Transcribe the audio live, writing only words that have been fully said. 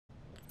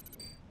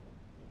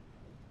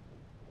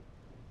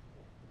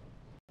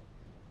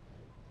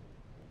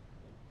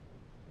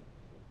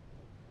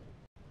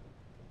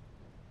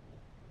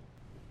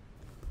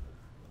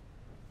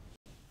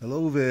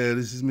Hello there,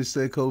 this is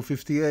Mr. Echo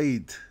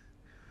 58,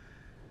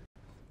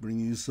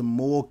 bringing you some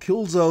more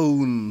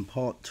Killzone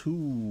Part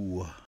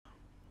 2. I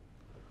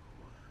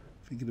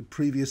think in the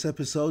previous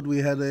episode we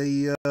had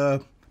a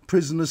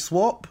prisoner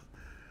swap.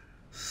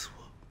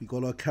 We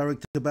got our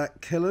character back,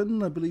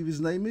 Kellen, I believe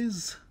his name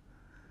is.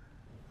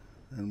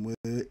 And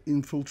we're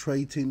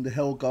infiltrating the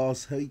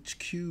Helgas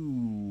HQ.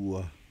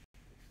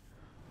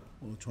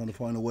 We're trying to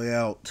find a way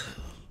out.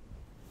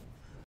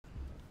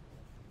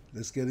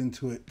 Let's get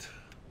into it.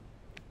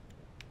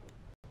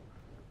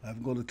 I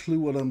haven't got a clue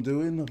what I'm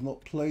doing. I've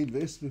not played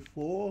this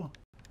before.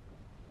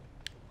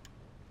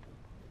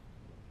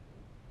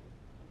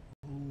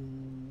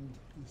 Hold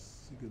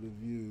this to get a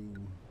view.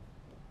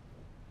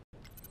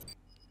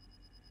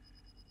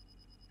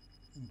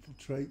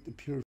 Infiltrate the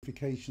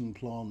purification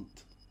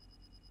plant.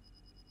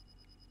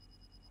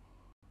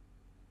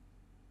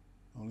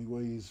 Only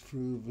way is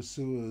through the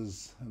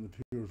sewers and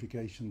the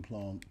purification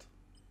plant.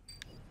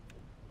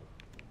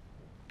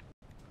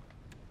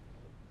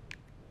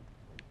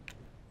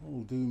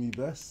 I'll do me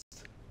best.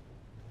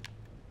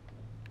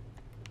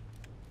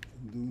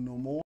 Can do no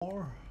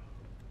more.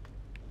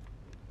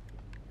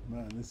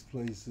 Man, this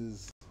place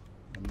is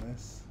a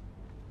mess.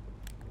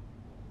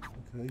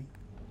 Okay,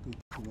 good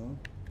to know.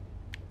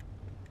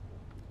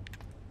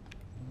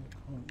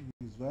 I can't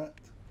use that.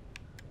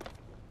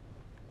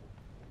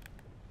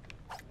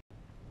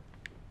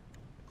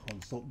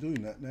 Can't stop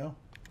doing that now.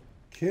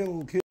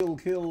 Kill, kill,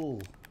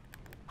 kill.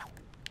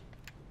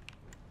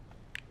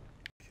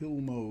 Kill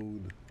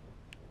mode.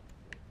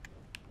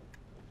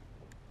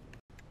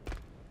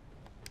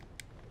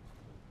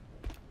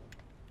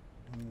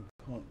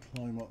 Can't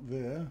climb up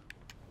there.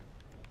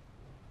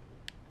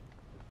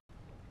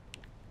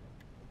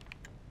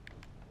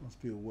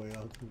 Must be a way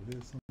out of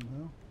here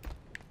somehow.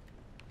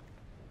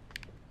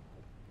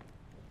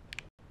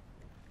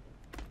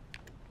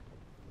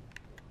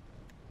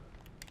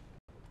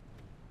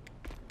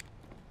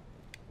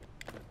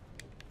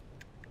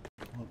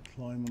 Can't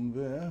climb on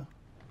there.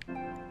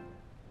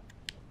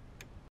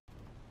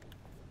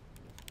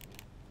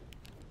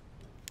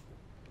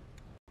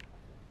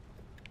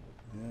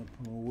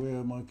 I'm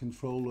aware my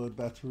controller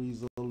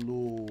batteries are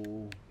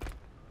low.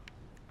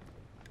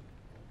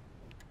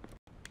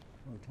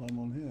 I'll climb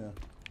on here.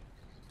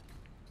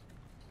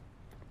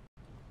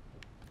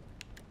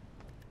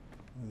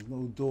 There's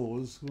no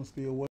doors, must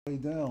be a way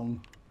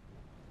down.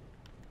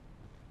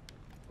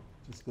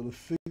 Just gotta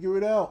figure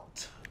it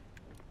out.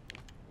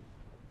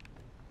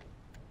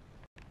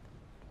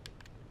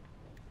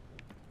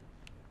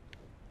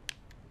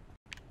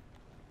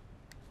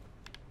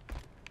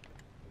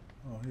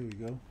 Oh, here we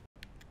go.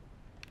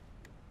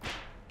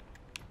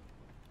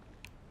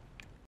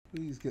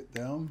 Please get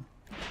down.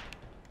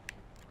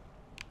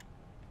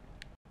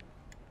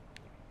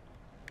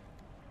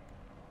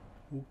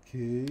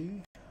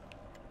 Okay.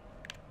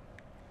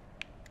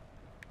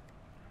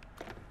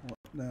 What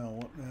now?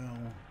 What now?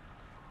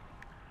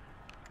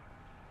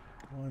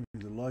 Why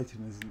the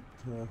lighting isn't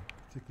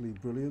particularly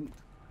brilliant.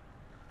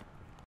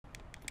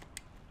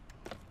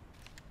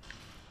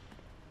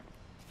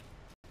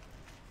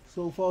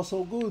 So far,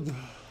 so good.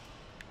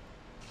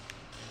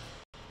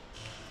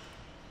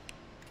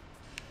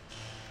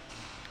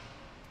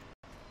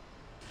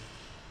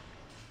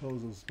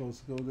 Suppose I'm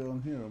supposed to go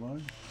down here, am I?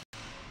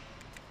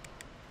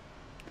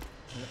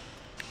 Yep.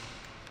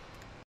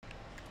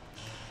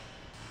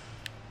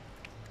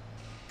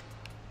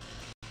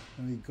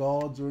 Any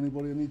guards or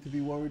anybody I need to be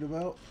worried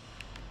about?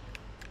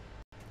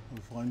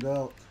 We'll find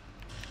out.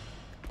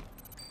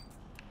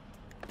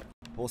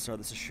 Pulsar,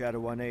 this is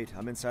Shadow 1-8.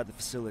 I'm inside the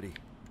facility.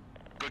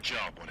 Good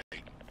job, 1-8.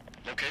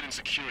 Locate and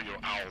secure your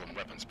owl and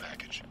weapons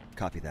package.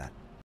 Copy that.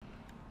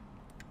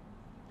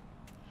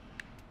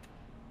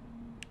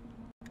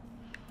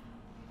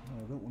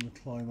 I don't want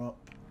to climb up.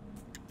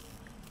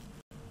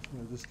 That's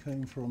where I just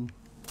came from.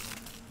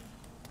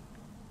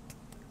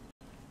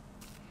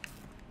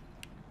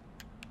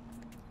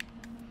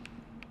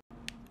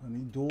 Any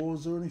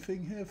doors or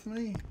anything here for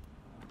me?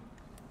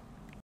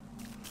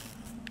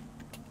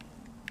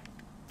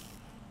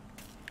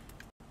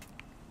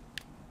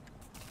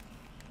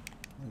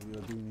 Maybe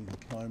I do need to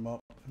climb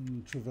up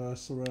and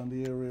traverse around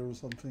the area or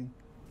something.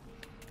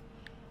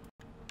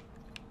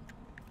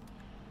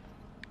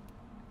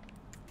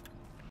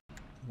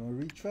 Can I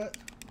reach that?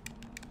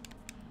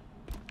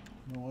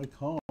 No, I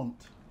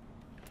can't.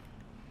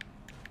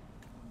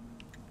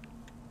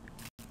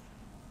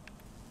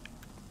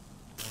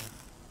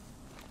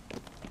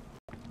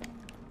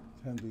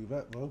 Can do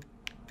that though.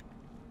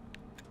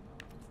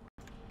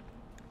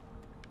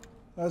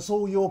 That's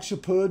all Yorkshire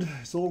Pud.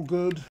 It's all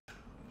good.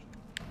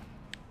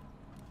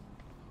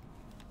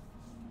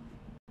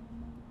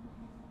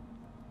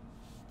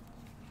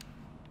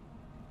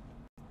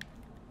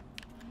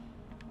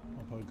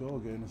 Up I go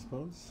again, I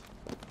suppose.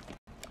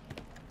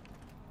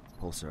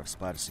 Pulsar, I've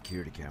spotted a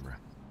security camera.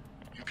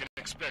 You can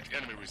expect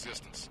enemy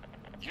resistance.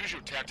 Use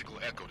your tactical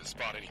echo to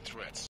spot any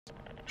threats.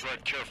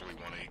 Tread carefully,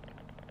 1-8.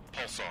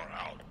 Pulsar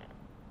out.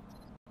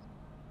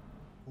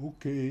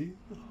 Okay,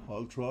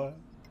 I'll try.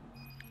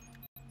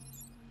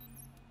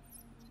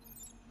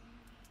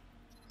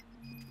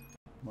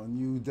 My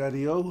new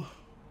daddy-o.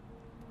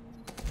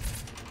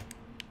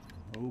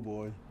 Oh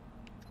boy.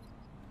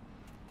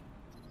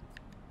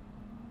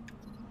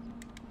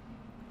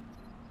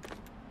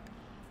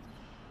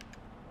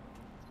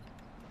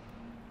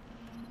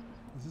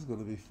 This is going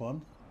to be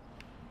fun.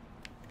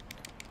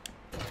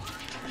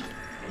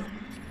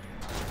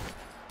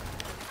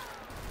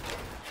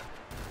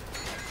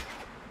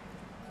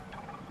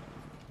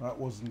 That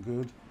wasn't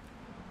good.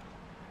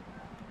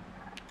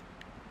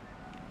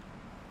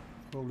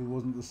 Probably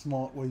wasn't the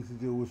smart way to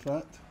deal with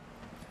that.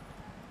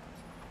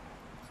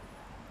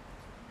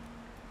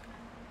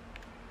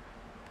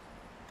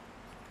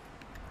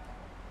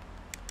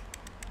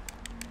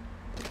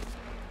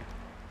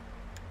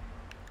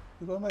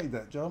 Did I make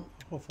that jump?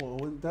 I thought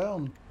I went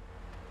down.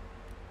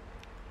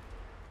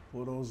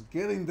 Thought I was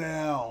getting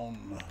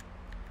down.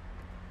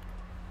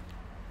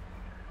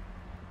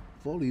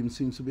 Volume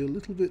seems to be a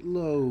little bit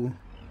low.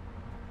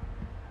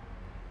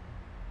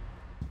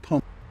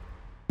 Pump.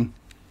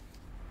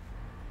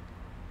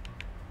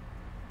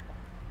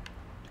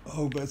 I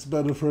hope that's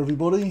better for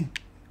everybody.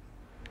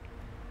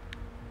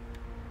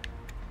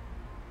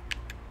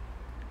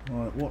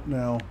 Alright, what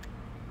now?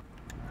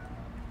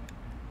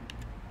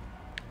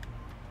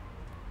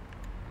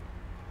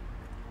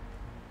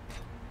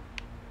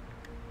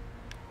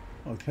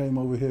 I came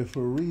over here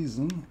for a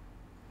reason.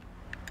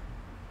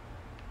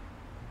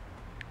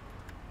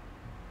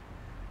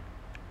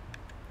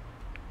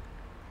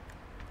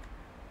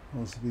 I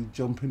was to be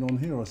jumping on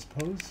here, I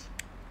suppose.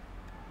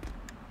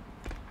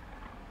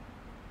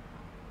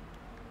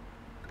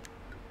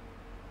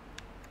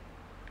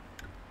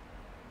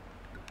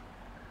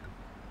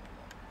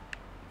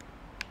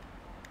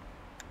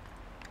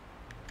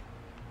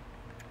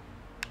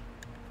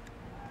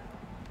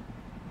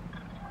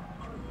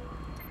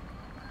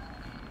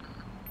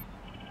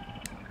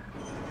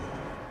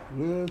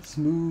 Let's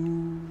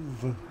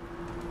move.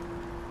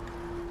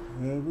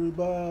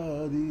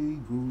 Everybody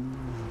groove.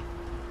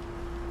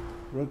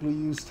 Regularly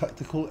use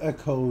tactical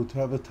echo to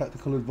have a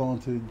tactical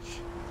advantage.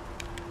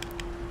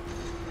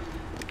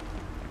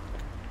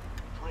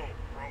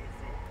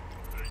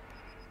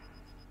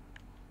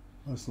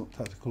 That's not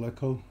tactical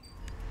echo.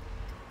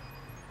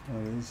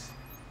 That is.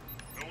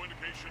 No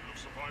indication of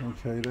survivors.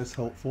 Okay, that's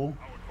helpful.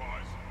 How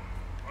advised.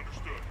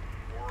 Understood.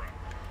 Or out.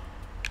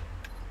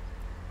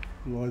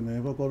 Blimey,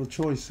 have I got a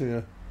choice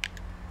here?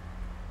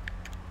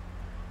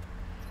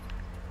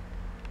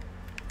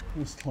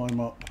 Let's climb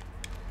up.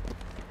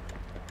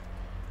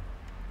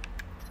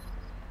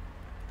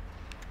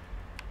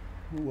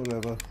 Or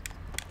whatever.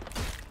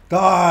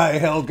 Die,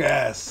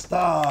 Hellgas!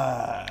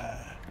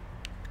 Die!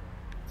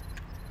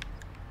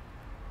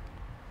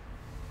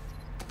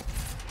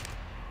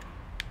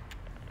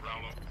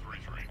 Round up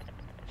 3-3.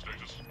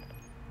 Status.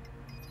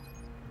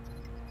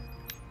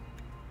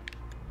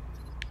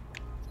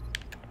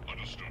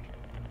 Understood.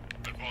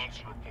 Advance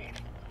and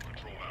report.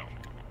 Control out.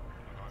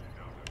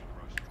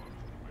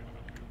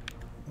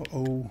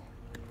 Uh-oh.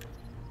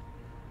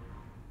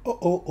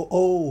 Uh-oh,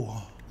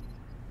 uh-oh.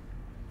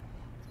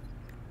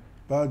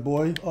 Bad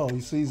boy. Oh, he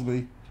sees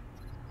me.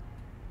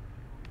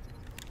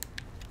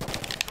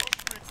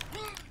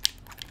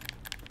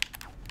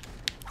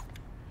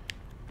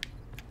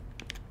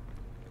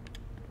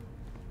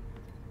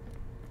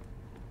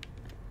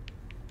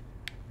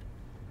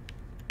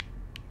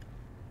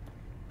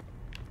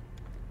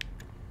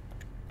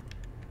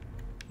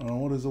 Oh,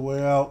 what is the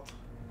way out?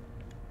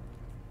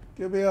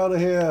 Get me out of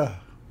here.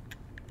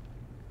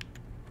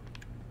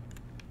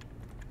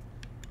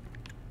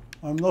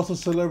 I'm not a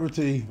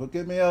celebrity, but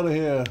get me out of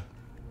here.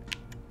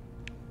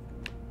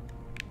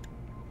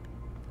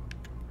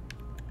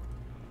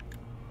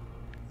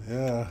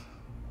 Yeah.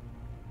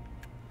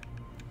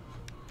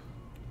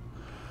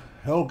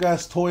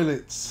 Hellgas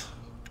toilets.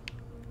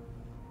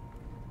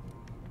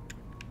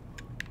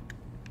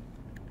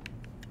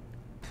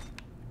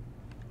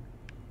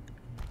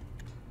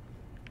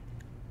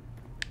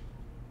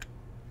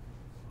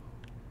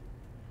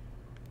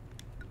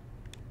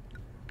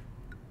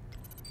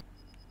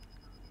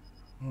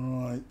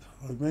 Alright,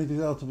 I've made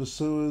it out of the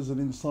sewers and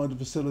inside the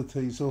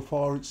facility. So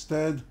far it's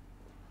dead.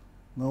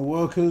 No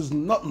workers,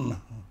 nothing.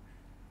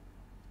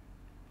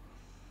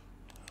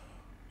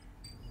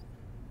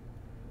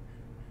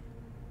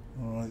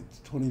 Alright,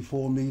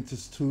 24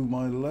 meters to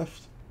my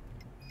left.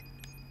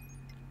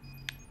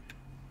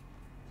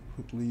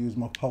 Quickly use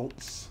my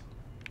pulse.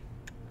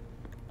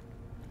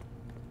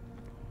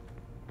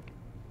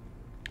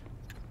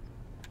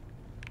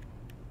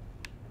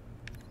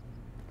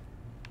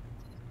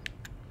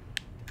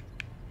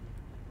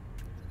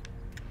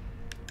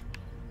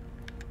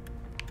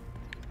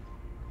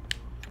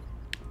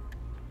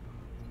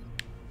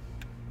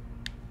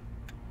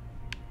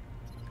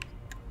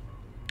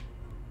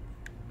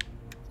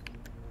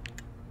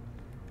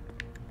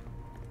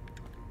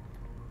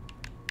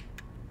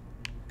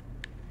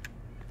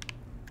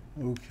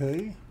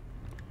 Okay.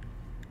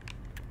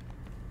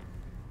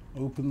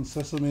 Open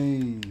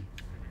sesame.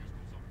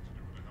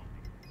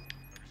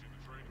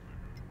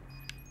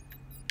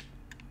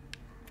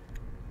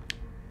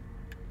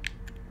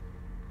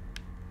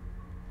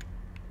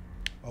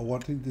 I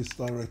wanted this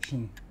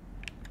direction.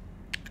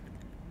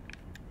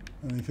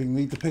 Anything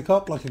need to pick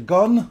up, like a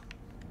gun?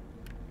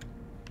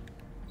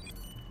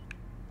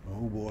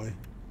 Oh boy.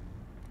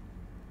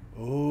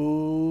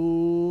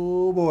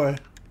 Oh boy.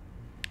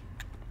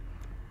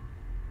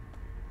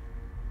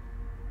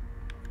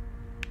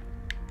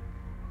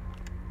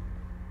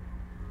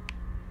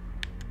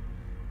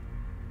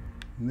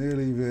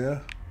 Nearly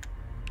there.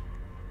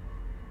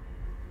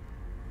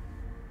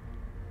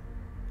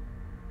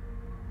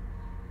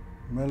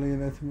 Melee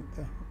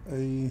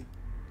an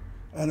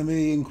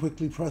enemy and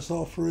quickly press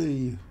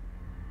R3.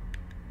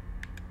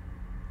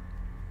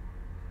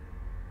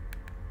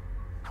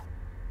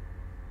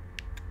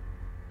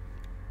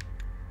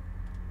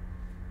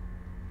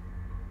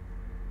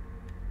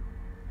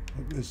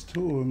 There's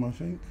two of them, I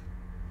think.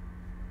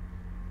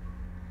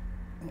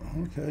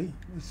 Okay,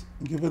 let's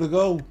give it a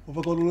go. What have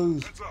I got to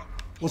lose?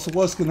 What's the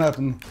worst can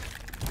happen?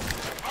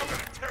 I'm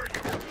gonna tear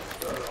you.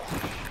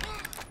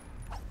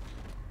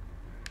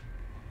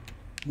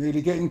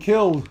 Nearly getting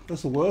killed.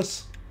 That's the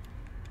worst.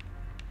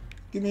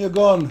 Give me a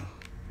gun.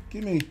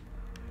 Give me it.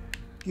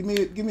 Give me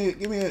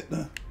it.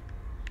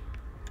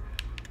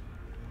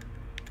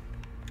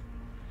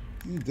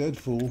 You dead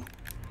fool.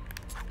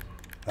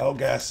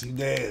 Hellgas, you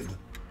dead.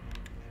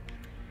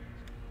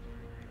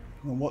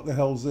 And what the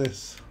hell's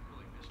this?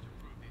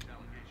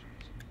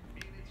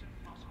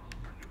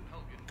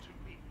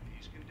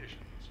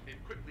 It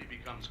quickly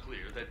becomes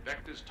clear that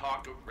Vector's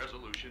talk of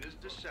resolution is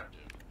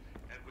deceptive,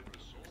 and with the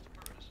sole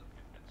purpose of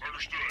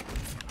Understood.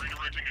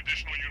 Redirecting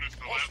additional units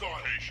to the last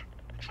location.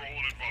 Control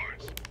and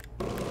advise.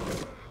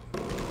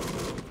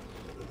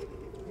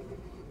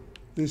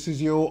 This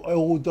is your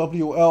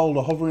OWL,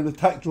 the hovering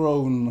attack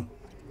drone.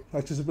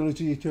 Active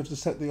ability, you have to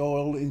set the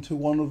oil into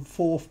one of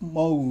 4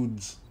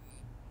 modes.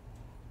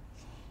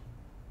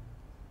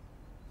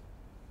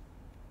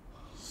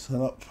 Set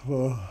up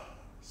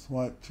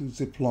swipe to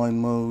zipline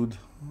mode.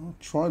 I'll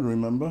try to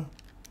remember.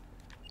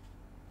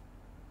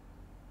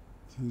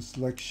 To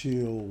select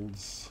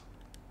shields.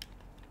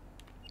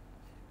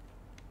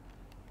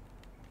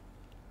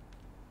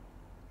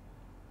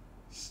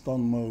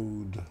 Stun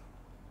mode.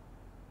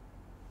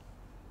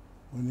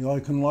 When the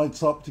icon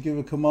lights up to give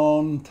a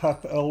command,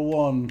 tap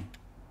L1.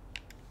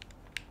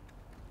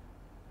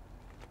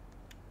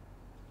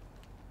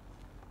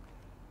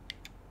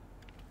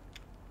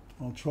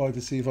 I'll try to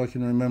see if I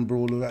can remember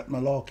all of that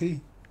malarkey.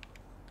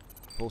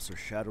 Pulsar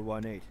Shadow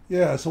 1-8.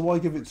 Yeah, so why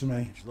give it to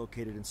me? Package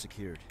located and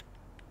secured.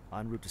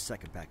 En route to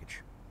second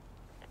package.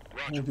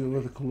 Audio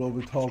vertical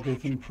over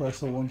target and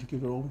press I1 to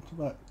give it all to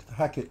that.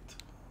 Hack it.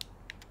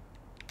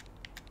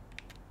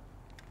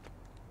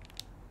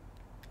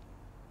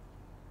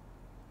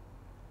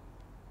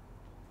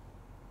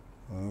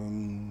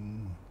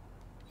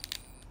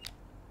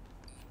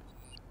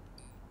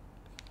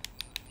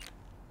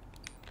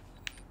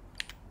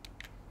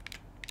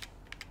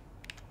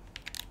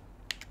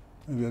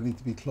 Maybe I need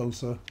to be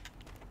closer.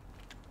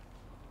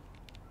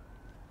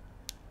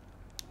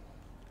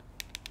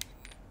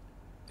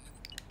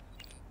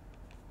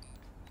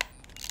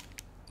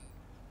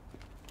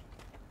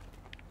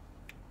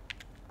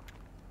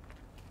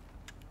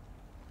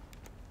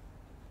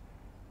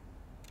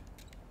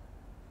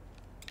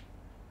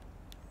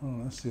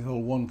 Oh, that's the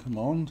L1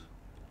 command.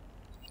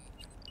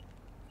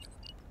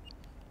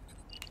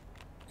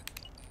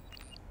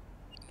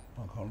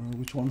 I can't remember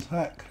which one's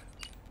hack.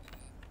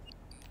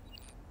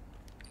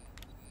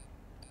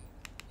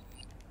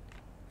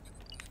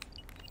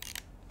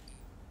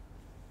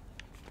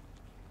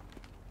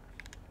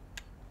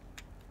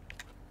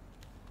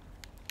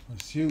 I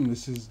assume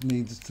this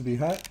needs to be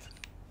hacked.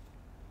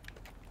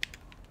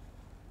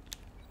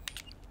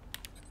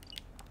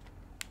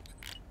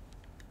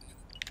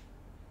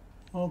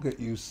 I'll get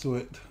used to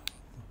it.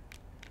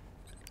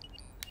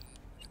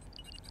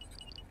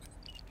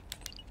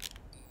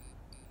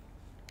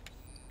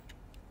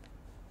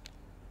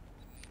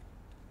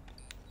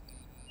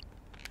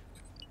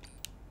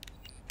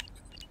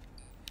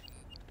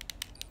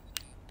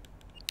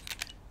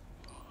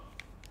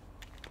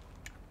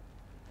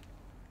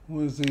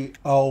 Where's the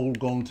owl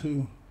gone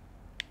to?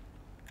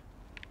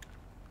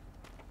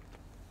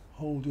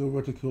 Hold your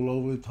reticle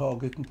over the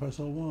target and press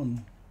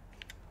L1.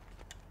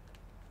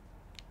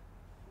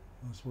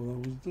 That's what I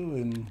was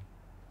doing.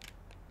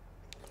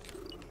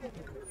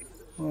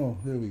 Oh,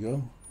 there we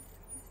go.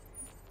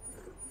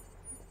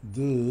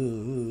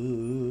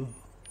 Duh.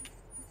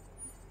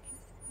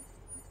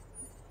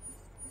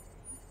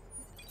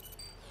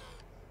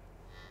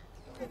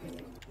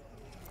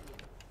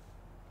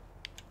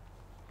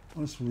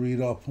 Let's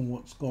read up on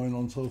what's going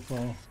on so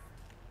far.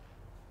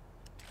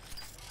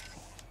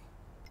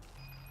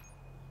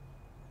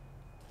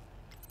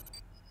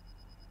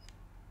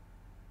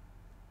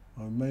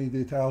 I made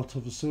it out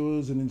of the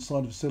sewers and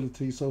inside the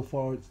facility. So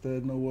far it's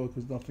dead, no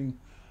workers, nothing.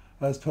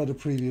 As per the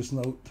previous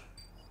note.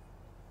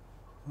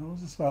 What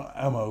was this about?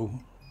 Ammo.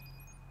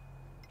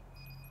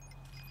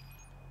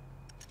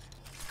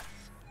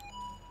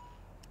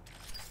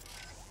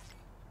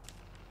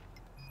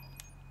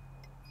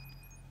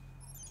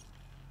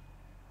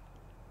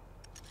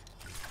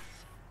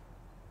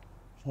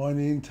 Find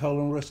the intel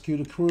and rescue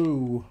the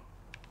crew.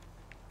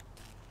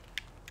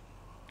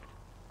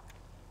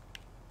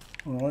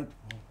 Alright,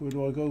 where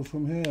do I go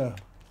from here?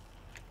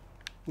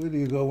 Where do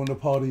you go when the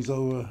party's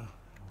over?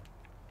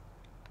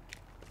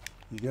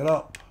 You get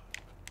up.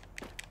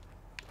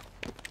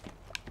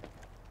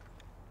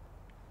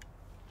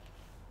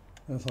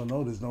 Yes, I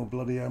know there's no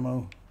bloody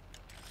ammo.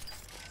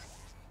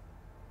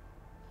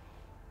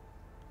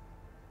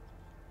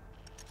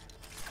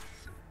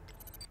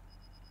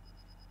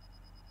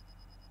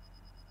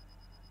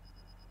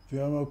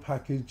 The ammo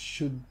package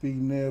should be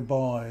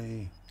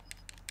nearby.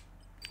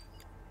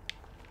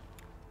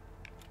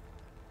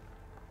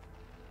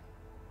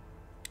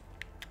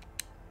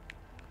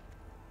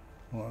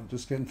 Right,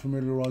 just getting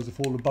familiarised with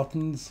all the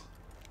buttons.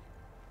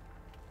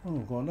 Oh,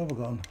 I've got another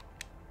gun.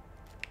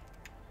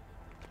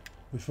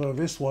 Prefer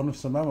this one with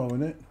some ammo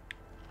in it.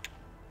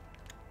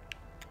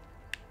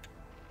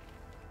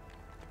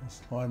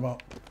 Let's climb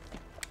up.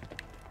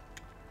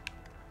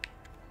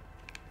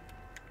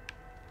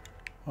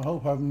 I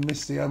hope I haven't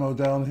missed the ammo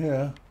down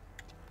here.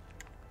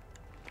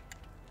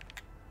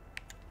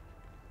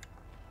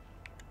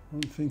 I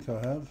don't think I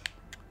have.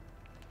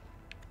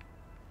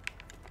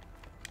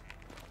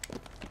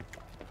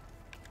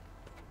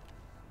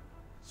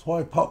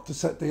 Swipe up to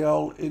set the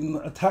owl in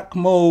attack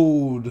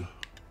mode.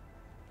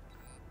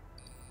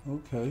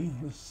 Okay,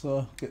 let's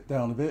get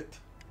down a bit.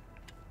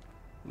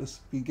 Let's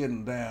be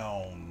getting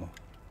down.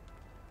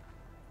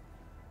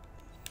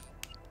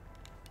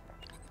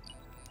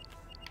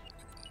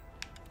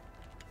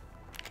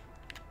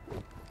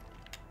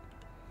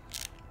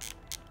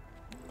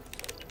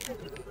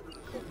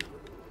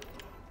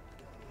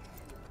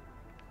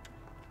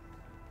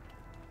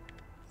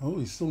 Oh,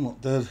 he's still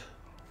not dead.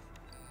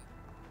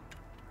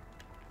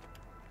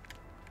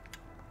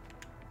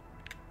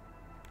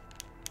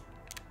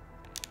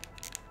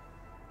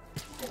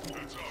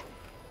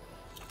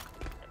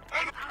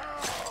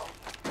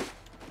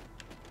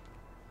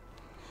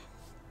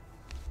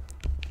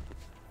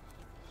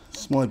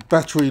 It's my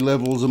battery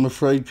levels, I'm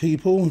afraid,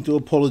 people. I do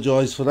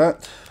apologise for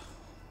that.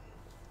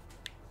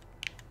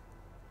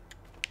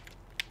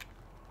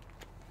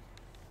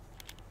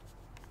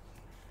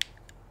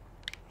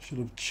 Should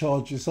have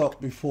charged this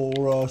up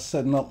before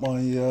setting up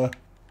my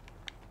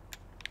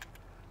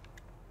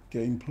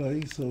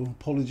gameplay, so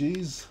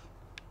apologies.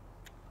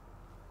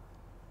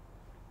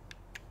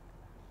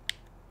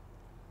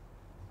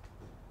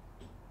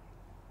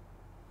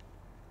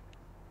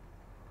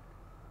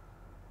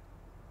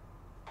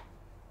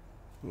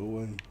 Go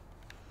away.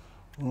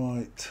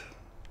 Right. Is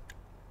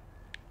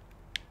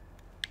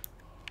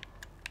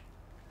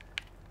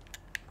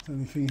there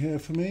anything here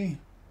for me?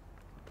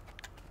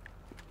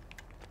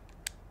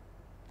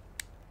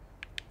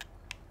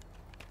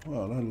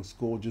 Well, that looks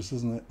gorgeous,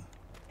 isn't it?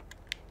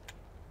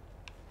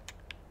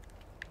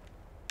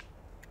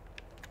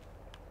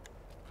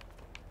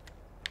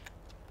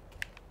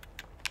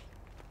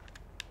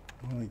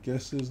 I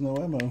guess there's no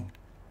ammo. Can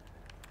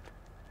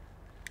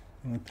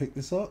I pick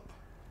this up?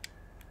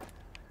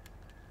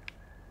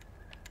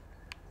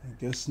 I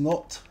guess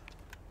not.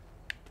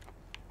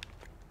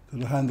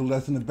 Could have handled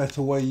that in a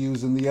better way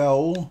using the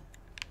owl.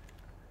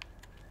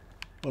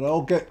 But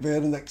I'll get there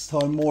the next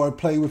time. The more I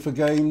play with the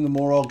game, the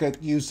more I'll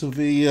get use of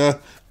the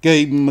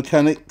game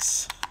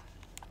mechanics.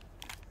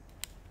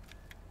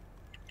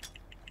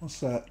 What's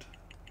that?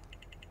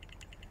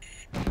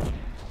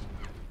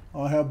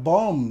 I have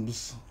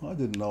bombs. I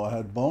didn't know I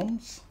had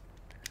bombs.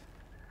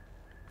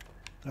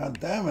 God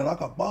damn it, I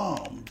got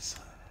bombs.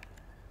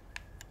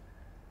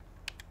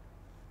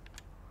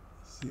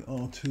 It's the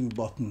R2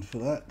 button for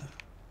that.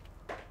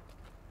 I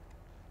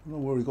don't know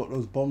where he got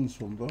those bombs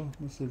from though.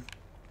 Must have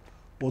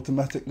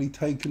automatically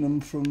taken them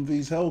from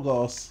these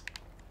Helgas.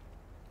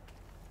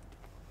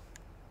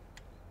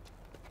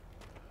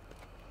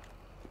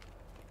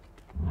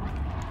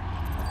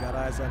 I've got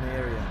eyes on the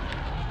area.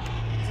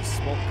 There's a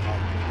smoke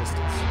column in the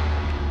distance.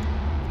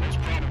 That's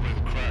probably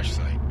the crash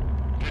site.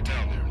 Get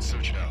down there and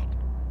search it out.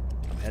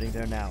 I'm heading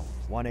there now.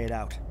 1-8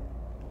 out.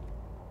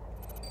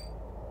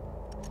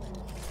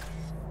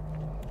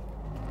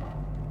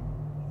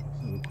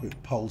 A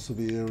quick pulse of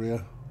the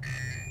area.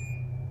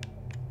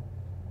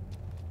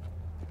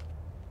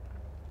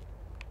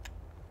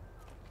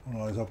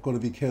 Alright, I've got to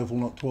be careful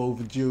not to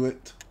overdo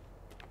it.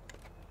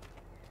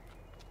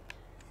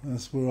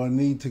 That's where I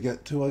need to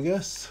get to, I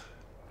guess.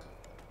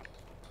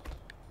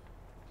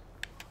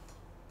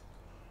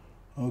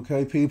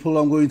 Okay, people,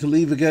 I'm going to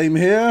leave the game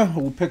here.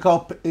 We'll pick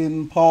up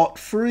in part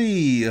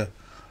 3.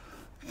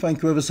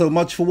 Thank you ever so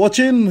much for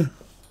watching.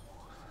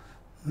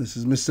 This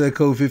is Mr.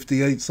 Echo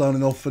 58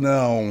 signing off for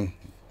now.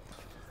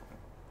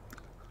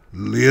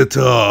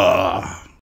 Later.